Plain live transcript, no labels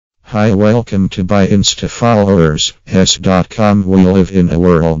Hi, welcome to BuyInstaFollowersS.com. We live in a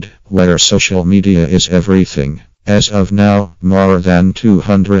world where social media is everything. As of now, more than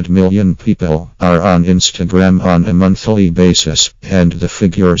 200 million people are on Instagram on a monthly basis, and the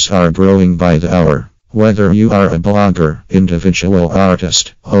figures are growing by the hour. Whether you are a blogger, individual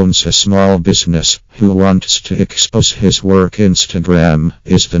artist, owns a small business, who wants to expose his work, Instagram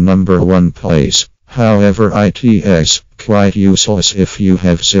is the number one place. However, it's quite useless if you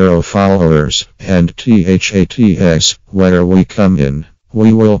have 0 followers, and that's where we come in.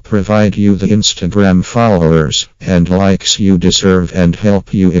 We will provide you the Instagram followers and likes you deserve and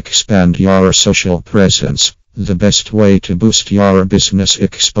help you expand your social presence. The best way to boost your business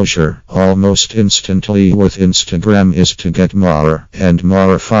exposure almost instantly with Instagram is to get more and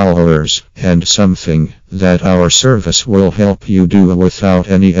more followers, and something that our service will help you do without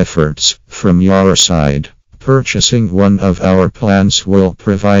any efforts from your side. Purchasing one of our plans will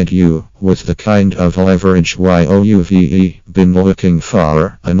provide you with the kind of leverage you've been looking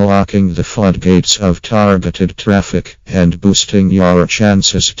for, unlocking the floodgates of targeted traffic and boosting your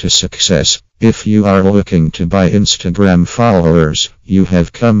chances to success. If you are looking to buy Instagram followers, you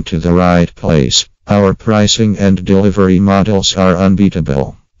have come to the right place. Our pricing and delivery models are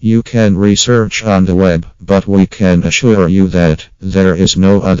unbeatable. You can research on the web, but we can assure you that there is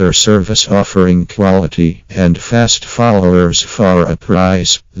no other service offering quality and fast followers for a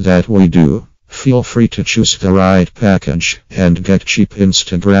price that we do. Feel free to choose the right package and get cheap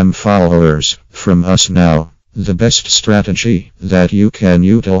Instagram followers from us now. The best strategy that you can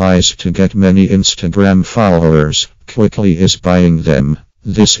utilize to get many Instagram followers quickly is buying them.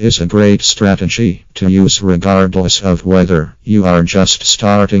 This is a great strategy to use regardless of whether you are just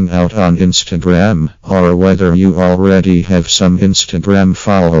starting out on Instagram or whether you already have some Instagram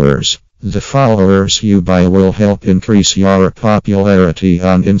followers. The followers you buy will help increase your popularity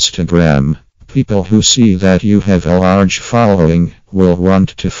on Instagram. People who see that you have a large following will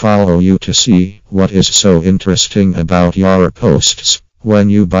want to follow you to see what is so interesting about your posts.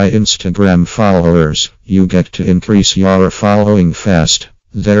 When you buy Instagram followers, you get to increase your following fast.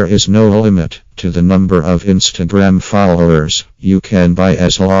 There is no limit to the number of Instagram followers you can buy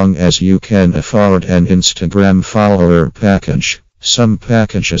as long as you can afford an Instagram follower package. Some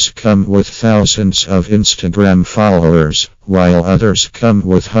packages come with thousands of Instagram followers, while others come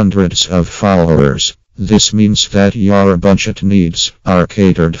with hundreds of followers. This means that your budget needs are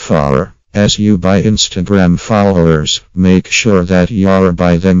catered for. As you buy Instagram followers, make sure that you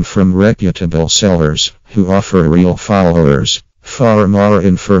buy them from reputable sellers who offer real followers. For more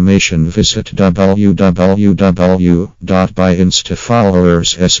information, visit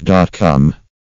www.buyinstafollowersS.com.